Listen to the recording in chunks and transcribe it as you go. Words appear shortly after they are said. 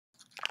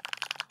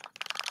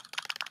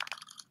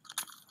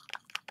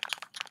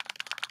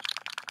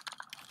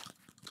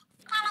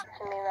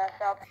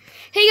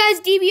Hey guys,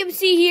 DBMC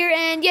here,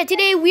 and yeah,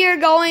 today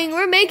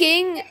we're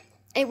making.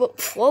 Hey,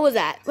 what was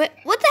that? What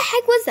the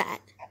heck was that?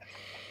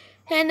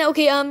 And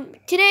okay,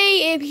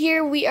 today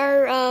here we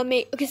are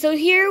okay, so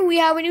here we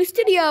have a new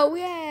studio.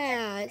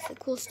 Yeah, it's a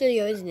cool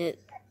studio, isn't it?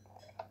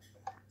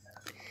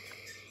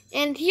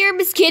 And here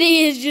Miss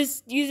Kitty is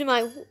just using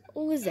my.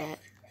 What was that?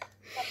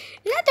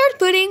 Is that Darth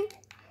Pudding?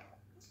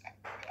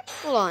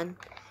 Hold on,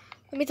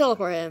 let me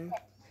teleport him.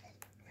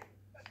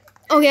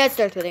 Okay, that's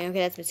Darth Pudding. Okay,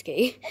 that's Miss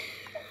Kitty.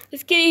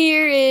 This kitty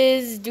here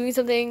is doing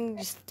something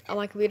just on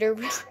my computer.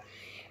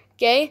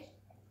 Okay.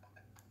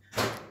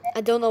 I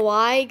don't know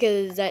why,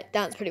 because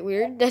that's pretty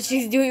weird that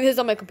she's doing this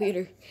on my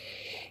computer.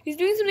 She's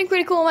doing something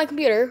pretty cool on my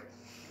computer,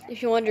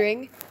 if you're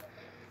wondering.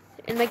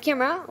 And my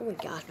camera, oh my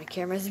gosh, my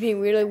camera is being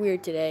really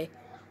weird today.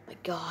 Oh my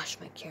gosh,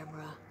 my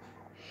camera.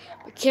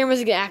 My camera's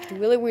gonna act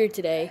really weird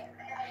today.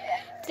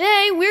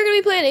 Today, we're gonna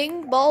be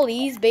playing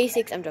Baldi's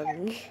Basics. I'm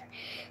joking.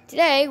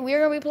 Today,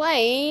 we're gonna be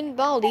playing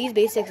Baldi's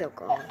Basics. Oh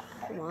god,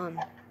 come on.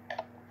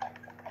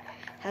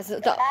 Actually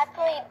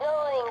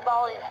doing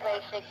Baldi's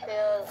Basics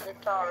is the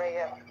story.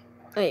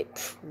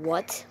 Wait,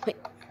 what? Wait,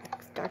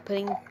 start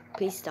putting,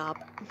 please stop.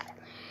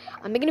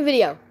 I'm making a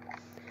video.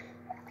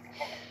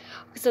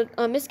 So,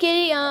 Miss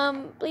Kitty,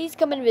 please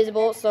come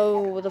invisible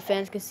so the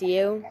fans can see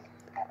you.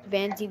 The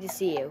fans need to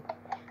see you.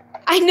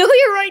 I know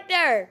you're right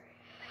there.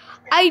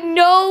 I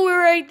know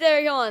we're right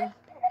there. Hold on.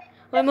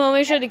 Let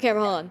me show the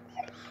camera. Hold on.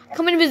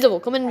 Come invisible.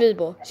 Come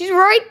invisible. She's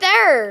right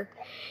there.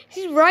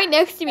 She's right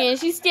next to me, and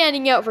she's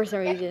standing out for some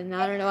reason.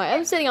 I don't know why.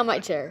 I'm sitting on my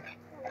chair.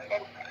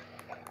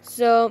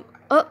 So,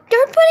 oh, Darth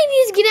Pudding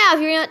needs to get out.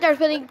 If you're not Darth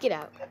Pudding, get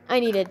out.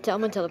 I need it.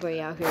 I'm gonna teleport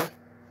you out here.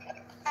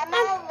 I'm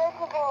not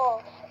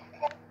invisible.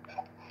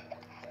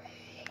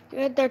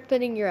 You're not Darth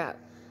Pudding. You're out.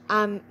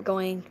 I'm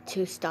going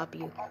to stop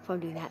you from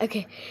doing that.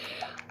 Okay.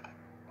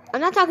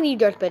 I'm not talking to you,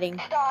 Darth Pudding.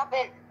 Stop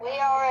it. We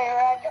already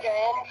read the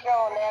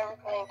intro and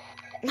everything.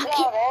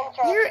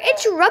 You're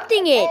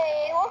interrupting it.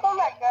 Hey, welcome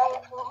back,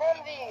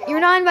 guys.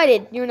 You're not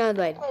invited. You're not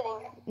invited.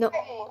 No.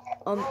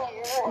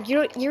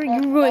 You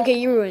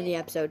ruined the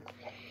episode.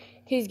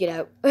 Please get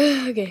out.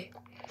 Okay.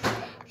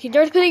 Okay,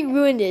 Darth Pudding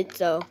ruined it,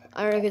 so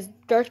I don't know, because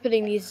Darth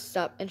Pudding needs to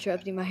stop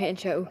interrupting my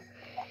intro.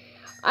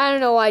 I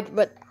don't know why,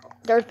 but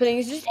Darth Pudding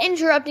is just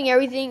interrupting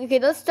everything. Okay,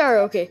 let's start.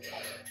 Okay.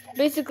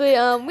 Basically,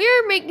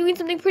 we're doing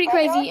something pretty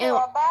crazy, and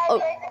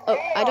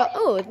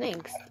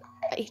thanks.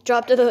 I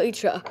dropped an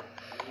elytra.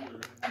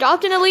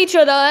 Dropped an elytra,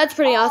 though. That's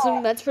pretty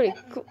awesome. That's pretty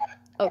cool.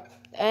 Oh,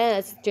 and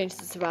let's change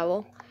the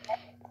survival.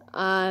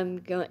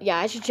 Yeah,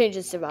 I should change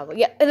the survival.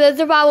 Yeah, the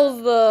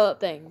survival's the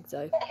thing.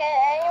 So.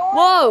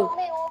 Whoa!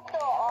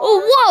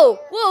 Oh,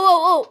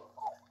 whoa!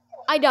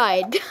 I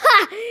died.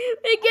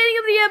 Beginning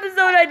of the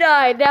episode, I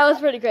died. That was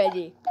pretty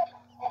crazy.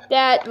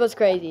 That was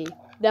crazy.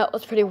 That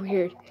was pretty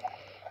weird.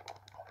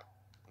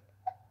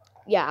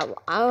 Yeah.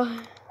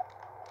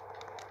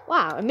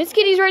 Wow, Miss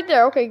Kitty's right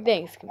there. Okay,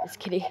 thanks, Miss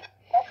Kitty.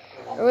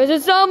 Or was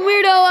it some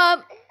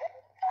weirdo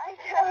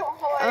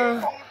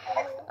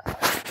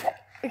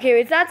okay,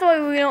 wait, that's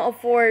why we don't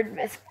afford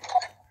Miss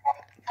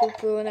Poo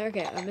Poo in there.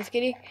 Okay, Miss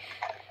Kitty.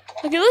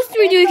 Okay, let's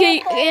redo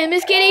Kitty. And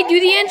Miss Kitty, do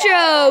the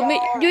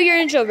intro. Do your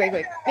intro very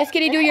quick. Miss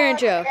Kitty, do your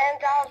intro.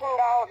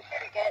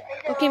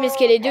 Okay, Miss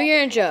Kitty, do your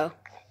intro.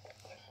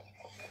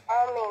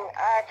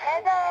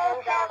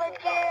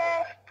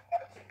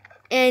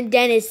 And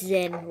Dennis is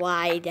in.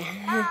 Why?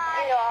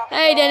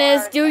 Hey,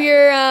 Dennis, do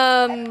your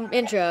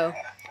intro.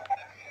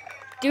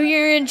 Do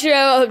your intro.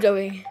 Oh,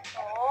 Joey.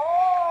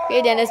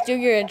 Okay, Dennis, do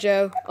your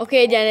intro.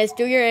 Okay, Dennis,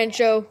 do your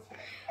intro.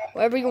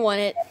 Whatever you want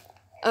it.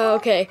 Oh,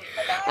 okay.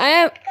 I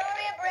am.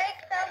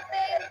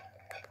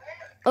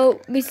 Oh,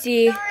 let me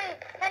see. Sorry,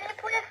 can you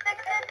please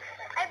fix it?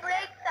 I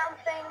break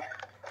something.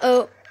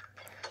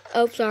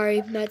 Oh,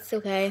 sorry. That's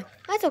okay.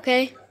 That's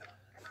okay.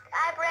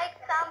 I break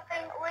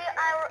something.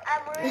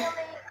 I'm really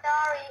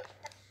sorry.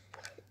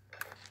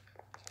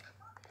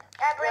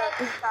 I break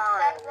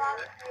something.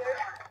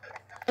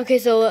 Okay,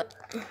 so.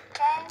 Can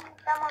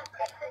someone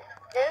fix it?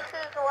 This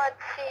is what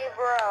she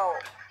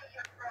broke.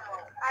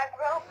 I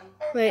broke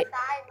this. Wait.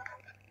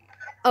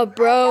 Oh,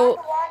 bro.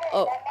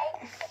 Oh.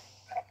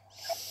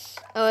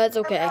 Oh, that's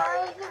okay.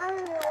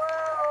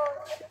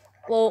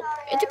 Well,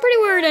 it's a pretty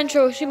weird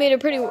intro. She made a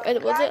pretty. Was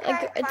it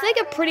like? It's like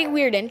a pretty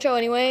weird intro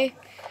anyway.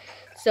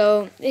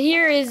 So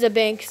here is a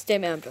bank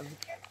statement.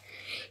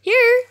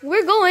 Here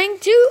we're going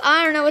to.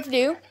 I don't know what to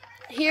do.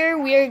 Here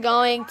we are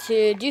going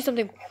to do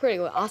something pretty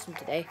awesome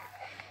today.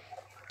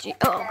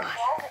 Oh gosh.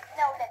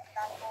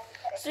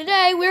 So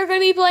today we're going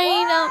to be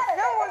playing. I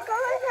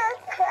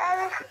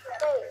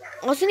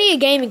also need a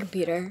gaming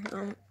computer.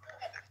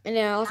 And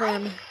then also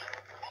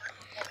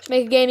just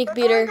make a gaming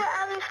computer.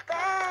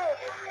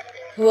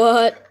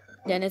 What?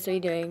 Dennis, what are you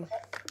doing?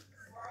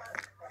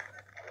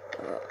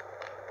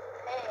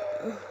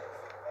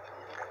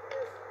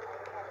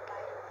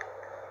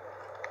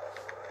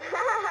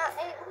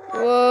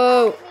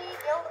 Whoa.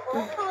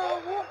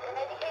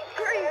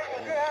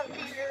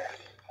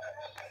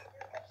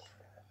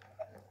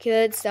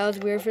 Okay, that was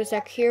weird for a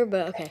sec here,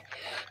 but okay.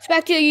 So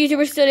back to the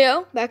YouTuber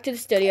studio. Back to the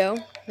studio.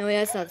 No,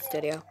 that's not the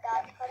studio.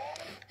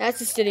 That's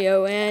the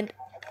studio, and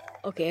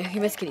okay,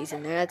 Miss Kitty's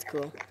in there. That's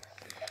cool.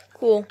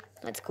 Cool.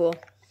 That's cool.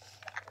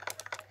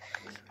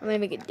 I'm gonna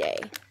make it day.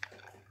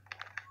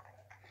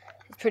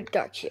 It's pretty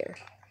dark here.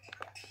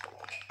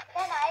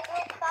 Can I do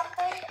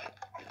something?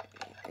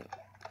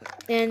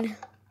 And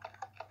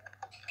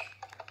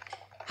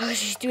oh,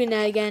 she's doing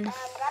that again. I'm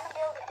gonna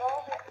build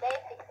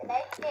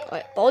Baldi's basics.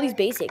 Alright, Baldi's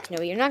basics.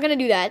 No, you're not gonna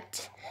do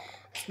that.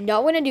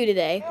 Not gonna do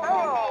today. Oh,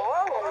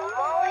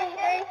 Baldi's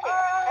basics.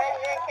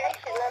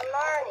 Education and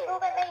learning. So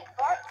they make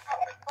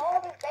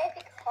Baldi's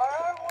basics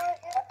horror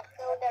version.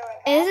 So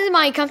they're And this is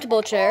my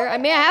comfortable chair. I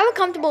mean, I have a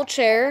comfortable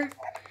chair.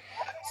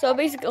 So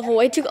basically, I'm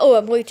way too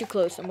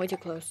close. I'm way too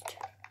close.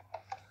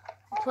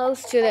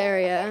 Close to the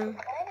area.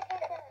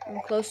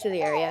 I'm close to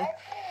the area.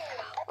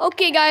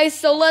 Okay, guys,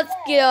 so let's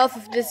get off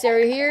of this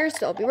area here.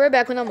 So I'll be right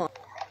back when I'm on.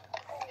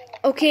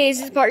 Okay,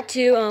 this is part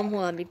 2. Hold on,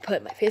 let me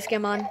put my face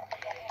cam on.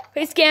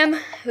 Face cam,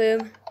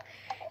 boom.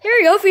 Here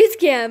we go, face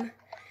cam.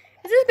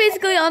 Is this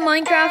basically on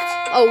Minecraft?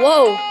 Oh,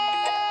 whoa.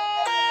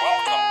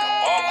 Welcome to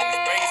Baldi's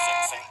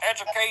Basics in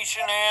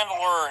Education and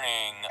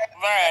Learning.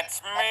 That's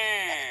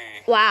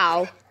me.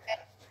 Wow.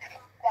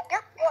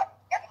 You're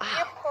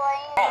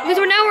playing. Because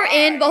we're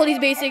in Baldi's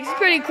Basics. It's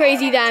pretty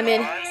crazy that I'm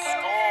in. My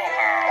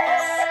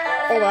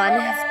schoolhouse. Hold on.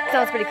 That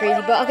sounds pretty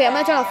crazy. But okay, I'm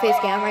going to turn off face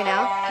cam right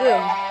now.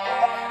 Boom.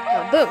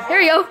 Oh, boom. Here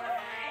we go.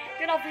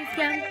 Turn off face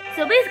cam.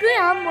 So basically,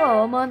 I'm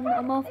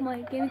off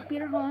my gaming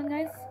computer. Hold on,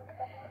 guys.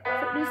 So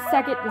just a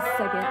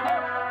second.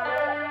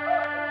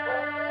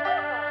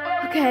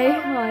 Okay.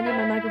 Oh, I need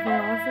my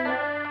microphone also.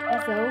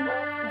 That's my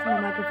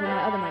microphone,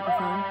 my other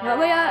microphone. No,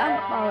 wait,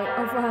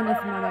 for on,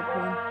 that's my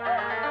microphone.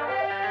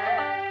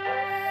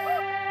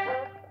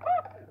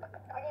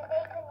 Are you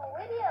making a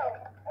video?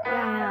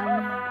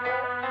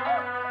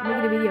 Yeah, I'm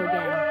making a video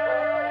again.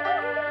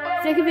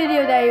 Second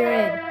video that you're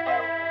in.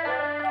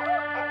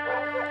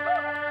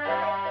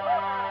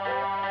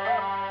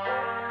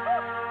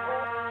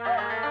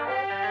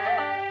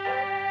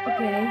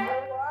 Okay.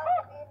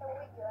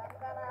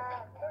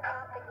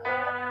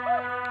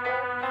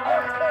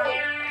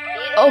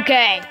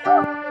 Okay.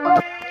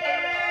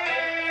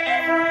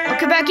 I'll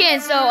come back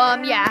in. So,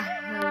 yeah.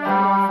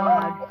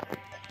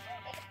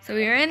 So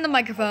we're in the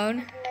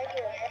microphone.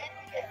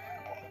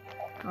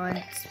 Oh,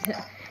 it's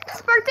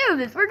part 2 of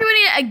this. We're doing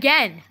it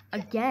again.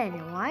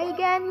 Again. Why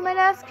again, you might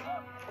ask?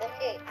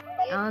 I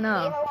don't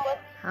know.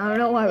 I don't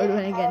know why we're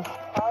doing it again.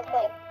 Let's go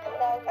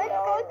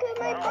to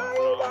my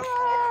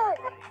bodyguard.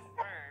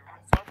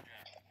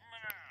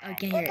 I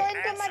can't hear it. Into my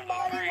Answer the 3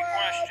 bodyguard.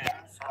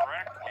 questions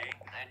correctly,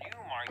 and you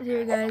might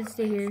Here, get guys,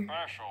 stay here.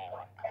 special.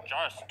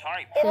 Just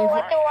type Then the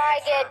what right do I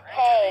answer get into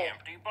paid? the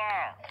empty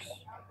box.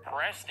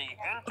 Press the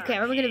enter Okay,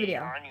 we're making a key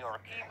video. on your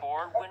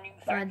keyboard when you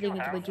I think think you it's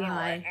have way the too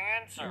high. right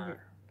answer.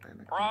 Oh.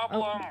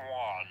 Problem 1.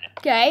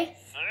 Okay.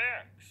 6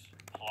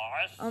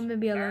 plus I'm gonna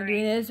be alone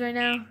doing this right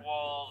now.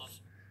 equals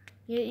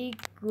It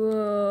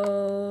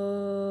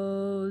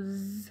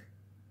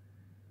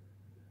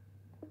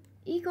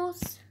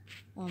equals.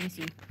 Well, let me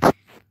see.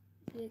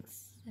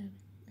 6,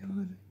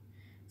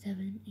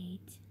 7,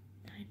 8,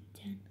 9,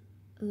 10,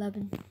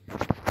 11,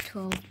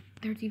 12,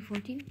 13,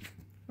 14.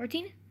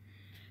 14?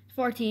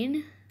 14.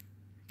 I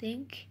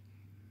think.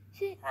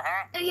 Yes,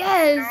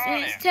 Got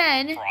it's it.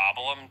 10.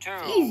 Problem 2.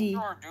 Easy.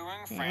 You're doing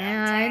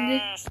And-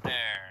 fantastic.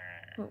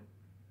 Oh.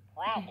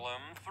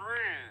 Problem 3.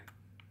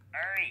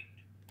 8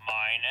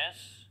 minus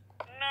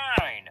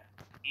 9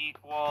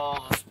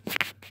 equals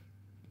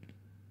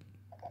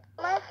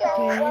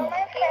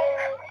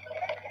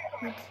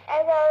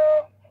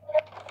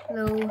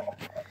Hello.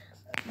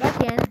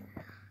 Back in.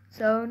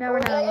 So now we're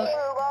not alone.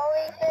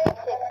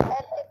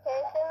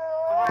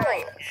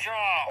 great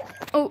job.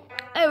 Oh,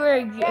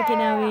 okay,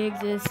 now we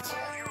exist. You did great.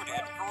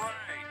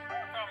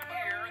 Come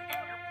here and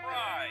get your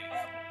prize.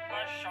 A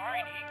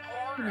shiny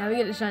quarter. Now we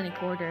get a shiny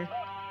quarter.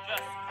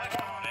 Just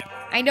click on it.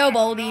 I know,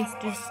 Baldi.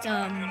 Just,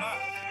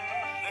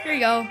 here you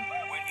go. When you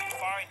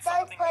find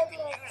something you can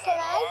use it on,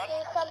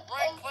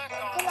 right-click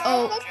on it.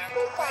 Oh.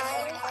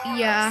 Generate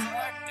Yeah.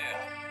 select it.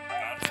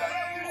 That's how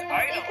you use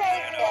items, you know.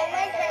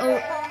 Oh,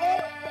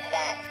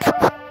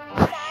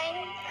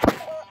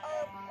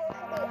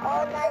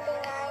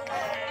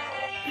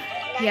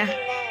 yeah.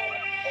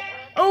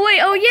 Oh, wait.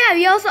 Oh, yeah.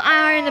 We also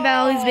are in the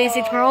Baldi's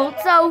Basics world.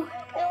 So,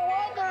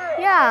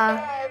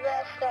 yeah.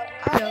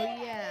 So,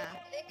 yeah.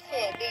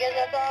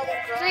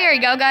 So, here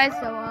you go, guys.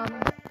 So,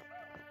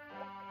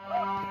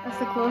 that's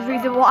the coolest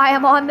reason why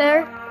I'm on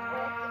there.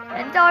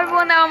 And tell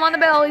everyone that I'm on the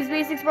Baldi's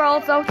Basics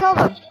world. So, tell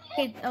them.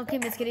 Okay,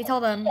 Miss Kitty, tell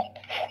them.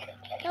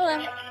 Tell them.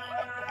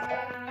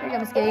 Here you go,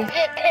 Miss Kitty.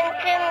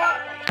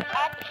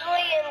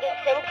 Actually, in the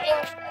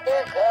Tintin,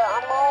 there's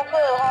all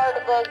the hard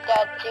bugs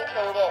that you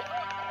can get.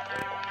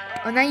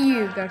 Oh, not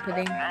you, Dark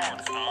Pudding. Now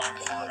it's time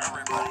for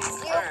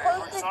everybody's You're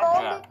favorite posted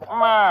subject.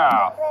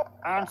 Math.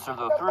 Answer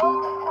the 3.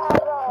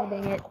 Oh,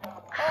 dang it.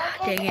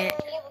 Dang it.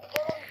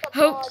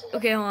 Oh,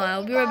 okay, hold on.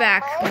 I'll be right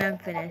back when I'm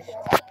finished.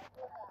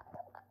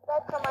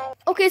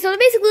 Okay, so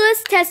basically,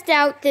 let's test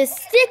out this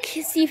stick,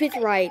 see if it's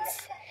right.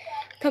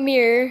 Come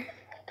here.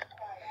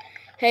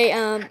 Hey,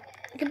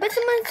 you can put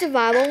someone in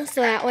survival,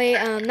 so that way,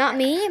 not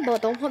me,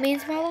 but don't put me in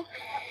survival.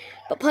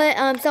 But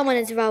put, someone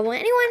in survival.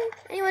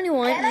 Anyone you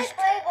want. Can I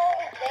play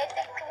Baldi's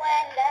Basics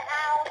when the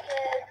house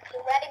is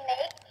ready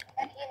made?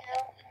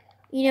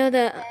 You know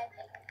the,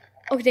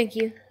 oh, thank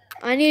you.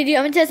 I'm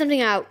gonna test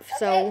something out,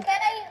 so. Okay,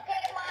 can I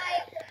take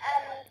my,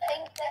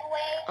 things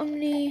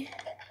away?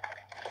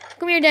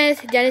 Come here, Dennis.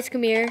 Dennis,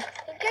 come here. I'm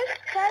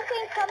just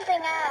testing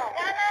something out.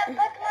 Gonna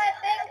put my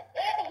things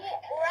in here,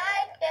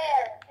 right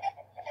there.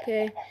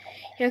 Okay.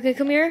 Yeah, okay,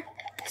 come here.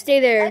 Stay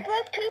there. I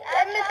put keep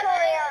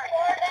inventory on.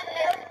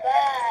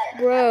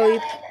 Bro,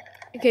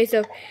 okay,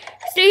 so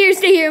stay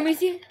here. Let me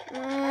see.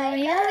 Yeah.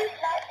 Yeah.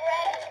 It's not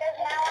ready because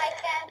now I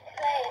can't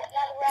play. It's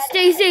not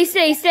ready.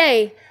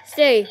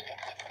 Stay.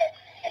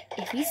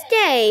 If you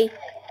stay,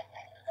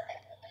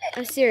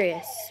 I'm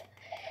serious.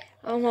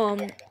 Oh, Mom,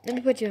 let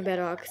me put you in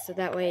bedrock so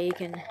that way you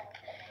can.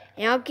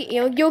 And I'll get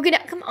you'll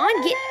get. Come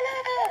on, get.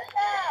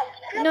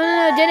 No,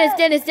 No, Dennis.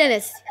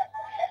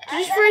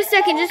 Just for a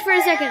second. Just stop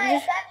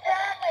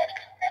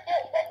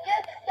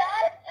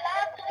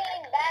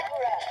being bad.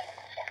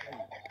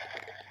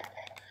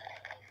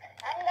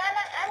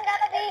 I'm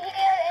gonna be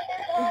here in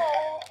this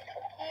hole.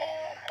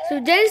 So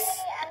Dennis,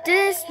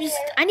 just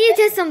I need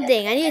to test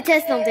something.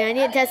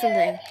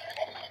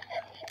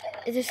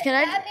 Is this can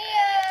I'm I here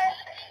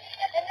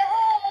in the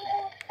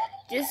hole.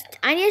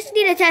 I just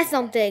need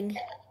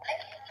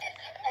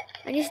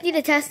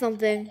to test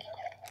something.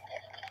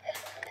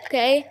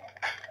 Okay?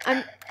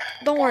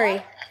 Don't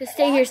worry. Just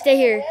stay here. Is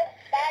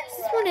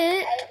this one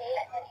it?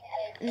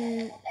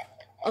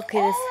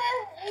 Okay, this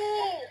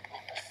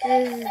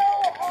is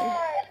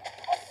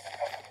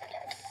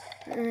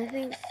I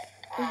think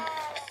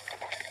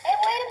Hey,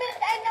 wait a minute,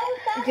 I know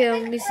something. okay,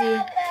 let me see. Wait a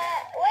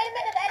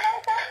minute, I know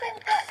something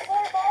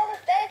for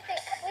Baldi's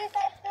Basics. Please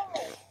don't kill me.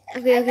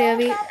 Okay, I let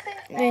me know something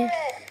for it.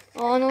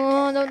 Oh no,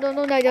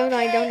 don't die.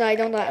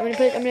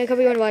 I'm gonna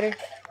cover you in water.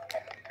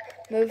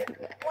 Move.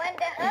 When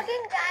the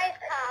hugging guys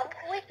come,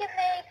 we can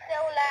make so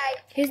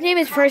like. His name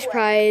is First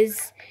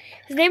Prize.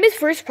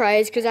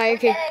 Because I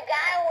okay. And a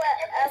guy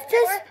with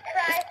Just- first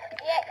prize.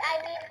 Yeah,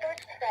 I mean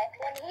first prize.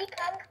 When he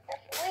comes,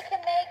 we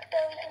can make so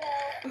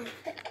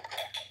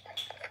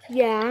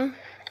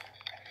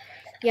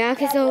Yeah,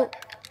 okay, so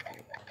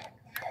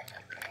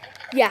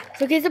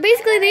so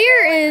basically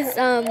there is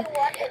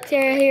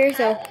Sarah here,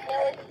 so Am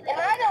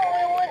I the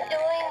only one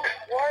doing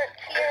work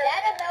here?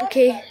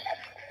 okay.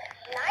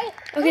 Nice.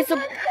 Okay, so I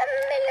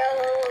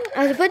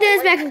have to put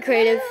this back in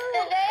creative. Does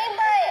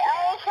anybody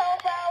else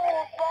help out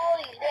with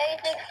Baldi's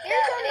Basics?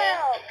 Here's some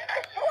milk.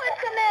 Who wants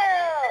some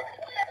milk?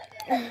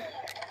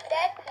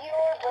 That's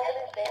your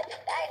Baldi's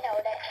Basics. I know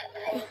that's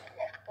yours.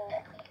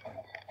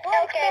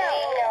 Okay,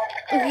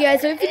 me Okay,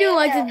 guys, so if you do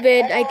like this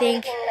vid, I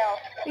think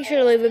be sure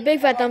to leave a big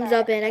fat thumbs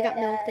up, and I got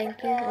milk,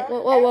 thank you.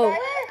 Whoa.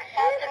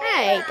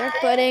 Hey, dark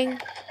pudding.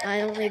 I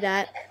don't need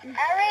that.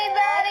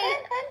 Everybody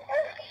does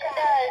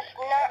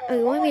not. Oh,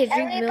 you want me to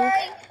drink milk?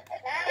 Everybody,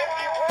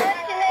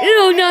 if you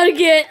Ew, not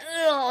again.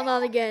 Ugh,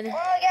 not again. well,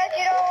 I guess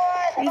you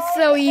don't want. He's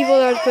so evil,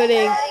 dark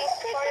pudding.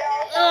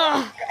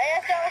 Ugh.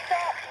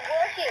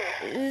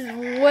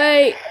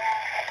 Wait.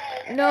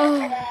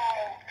 No.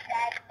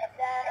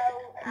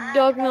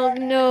 Dog milk,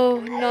 no,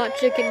 not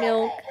chicken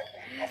milk.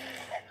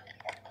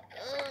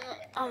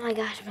 Oh my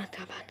gosh,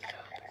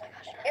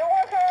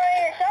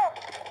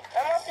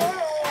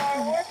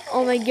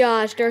 oh my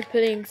gosh, dark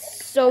pudding,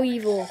 so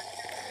evil.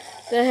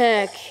 The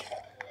heck.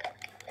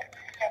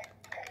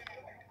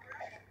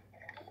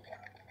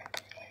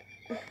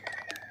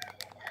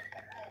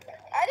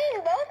 I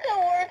didn't go to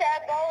work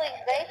at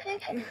Baldi's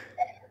Basics.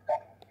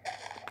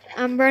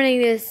 I'm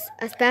burning this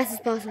as fast as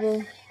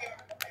possible.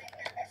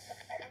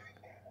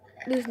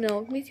 Loose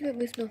milk. Let me see what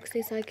loose milk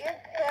tastes like.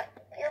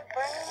 You're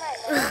burning my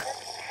milk.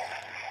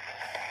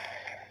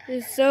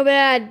 This is so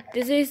bad.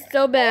 This is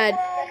so bad.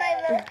 All my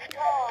milk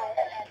gone.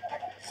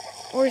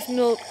 Horse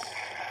milk.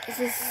 This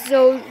is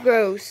so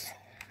gross.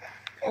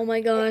 Oh my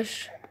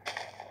gosh.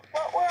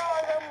 What were all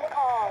of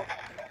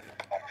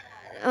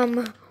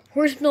them called?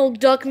 Horse milk,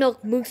 duck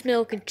milk, moose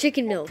milk, and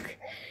chicken milk.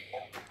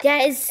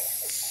 That is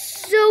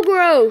so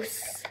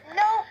gross.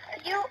 No,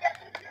 you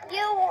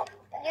lose.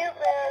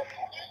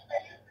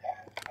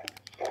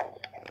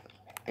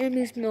 And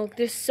moose milk.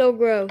 They're so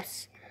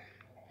gross.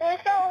 Who's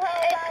gonna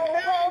help out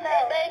with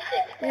Baldi's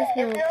Basics? Moose If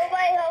milk.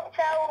 nobody helps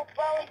out with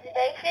Baldi's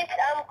Basics,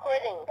 I'm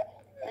quitting.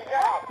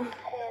 Stop.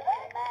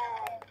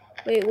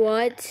 Wait,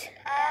 what?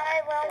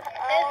 I will.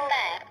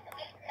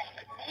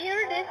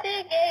 You're the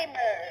big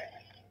gamer.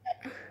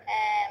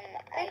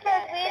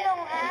 Because we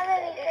don't have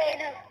anything.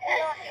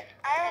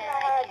 I don't know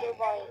how to do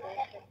Baldi's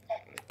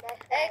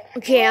Basics.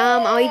 Okay,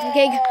 I'll eat some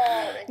cake.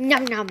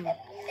 Nom nom.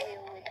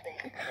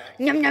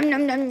 Nom nom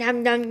nom nom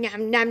nom nom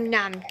nom nom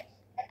nom.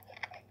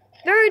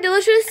 Very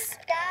delicious.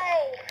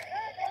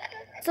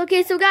 It's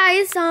okay, so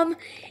guys,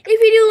 if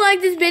you do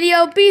like this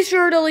video, be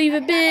sure to leave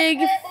a big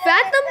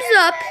fat thumbs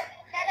up.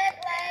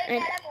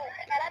 And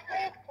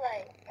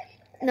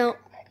no,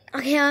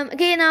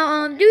 okay,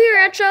 now do your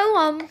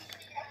outro,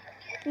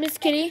 Miss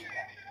Kitty.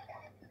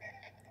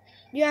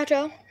 You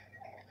outro.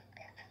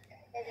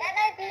 And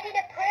I be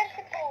the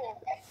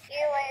principal.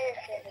 You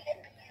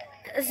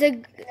are So, no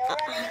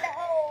one in the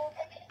hole.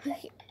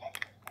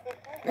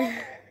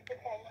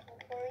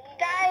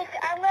 Guys,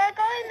 I'm gonna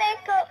go and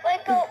make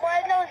one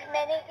of those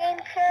mini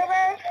game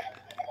servers.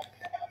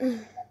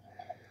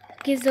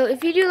 okay, so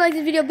if you do like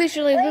this video, be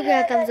sure to leave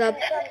a thumbs up.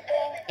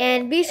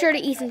 And be sure to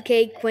eat some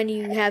cake when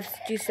you have to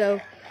do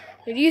so.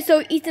 If you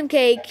so, eat some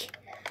cake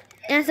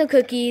and some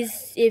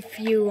cookies if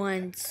you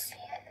want.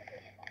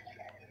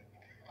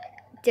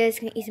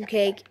 Just gonna eat some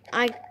cake.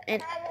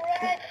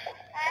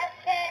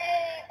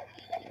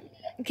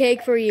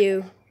 Cake for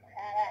you.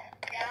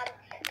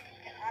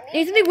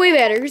 Need something way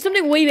better. Here's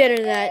something way better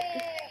than that.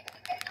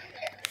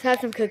 Let's have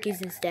some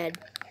cookies instead.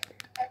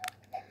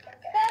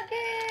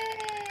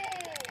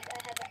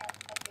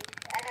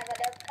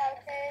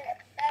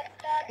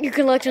 Your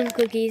collection of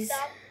cookies.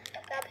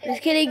 Miss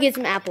Kitty gets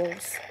some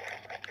apples.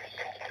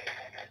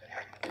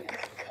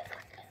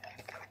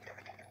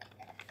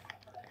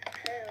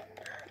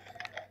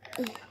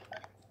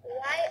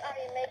 Why are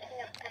you making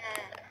a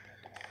path?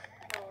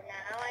 Oh,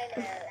 now I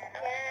know.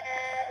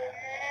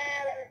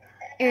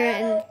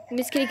 And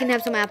Miss Kitty can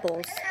have some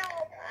apples.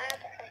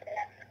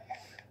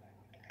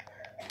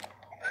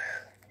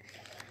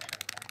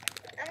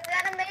 I'm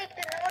gonna make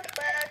the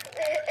notebook.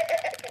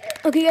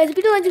 Okay, guys, if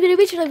you do like the video,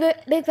 be sure to leave a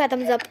big fat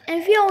thumbs up.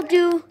 And if you all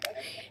do,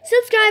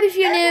 subscribe if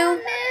you're new.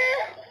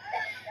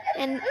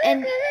 And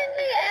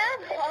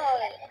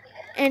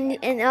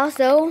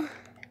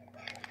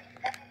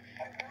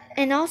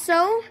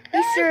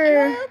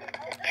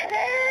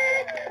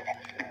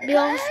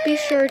also be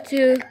sure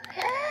to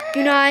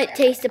do not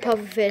taste the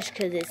puffer fish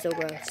because it's so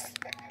gross.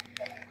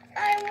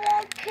 I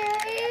want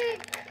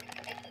cake.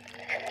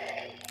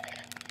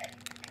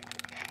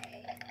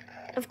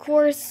 Of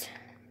course.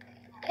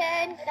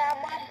 Can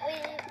someone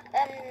please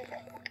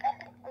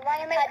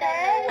want to make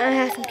cake? I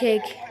have some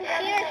cake.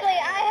 Seriously,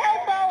 I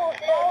help out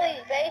with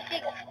Baldi's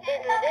basic.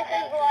 This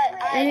is what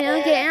I do.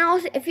 Okay, and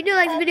also if you do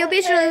like the video,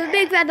 be sure to leave a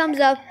big fat thumbs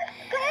up.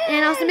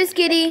 And also Miss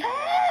Kitty.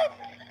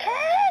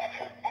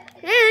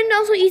 And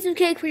also eat some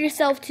cake for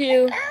yourself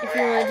too, if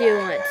you want to do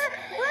once.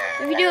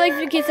 If you do like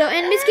the kids, so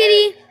and Miss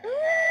Kitty,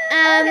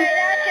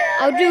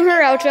 I'll do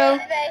her outro.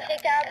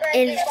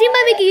 And she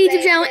might make a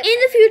YouTube channel in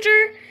the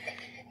future,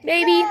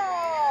 maybe.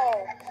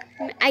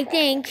 I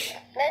think.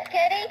 Miss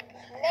Kitty,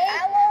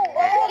 I will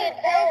work it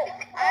out.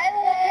 I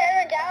will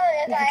tear it down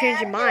if you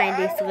change your mind,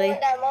 basically.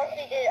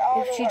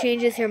 If she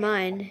changes her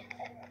mind.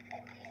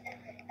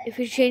 If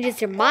she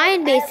changes her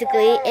mind,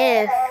 basically,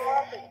 if.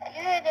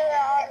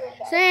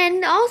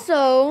 And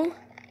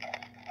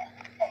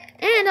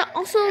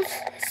also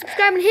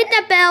subscribe and hit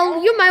that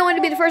bell. You might want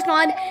to be the first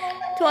one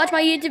to watch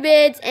my YouTube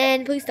vids.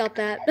 And please stop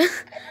that.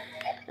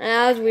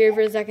 That was weird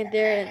for a second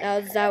there.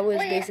 That was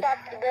basic.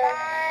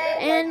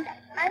 And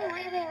I'm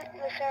leaving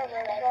the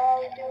server, so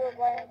I'll do it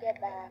when I get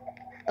back.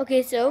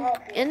 okay, so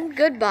and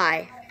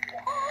goodbye.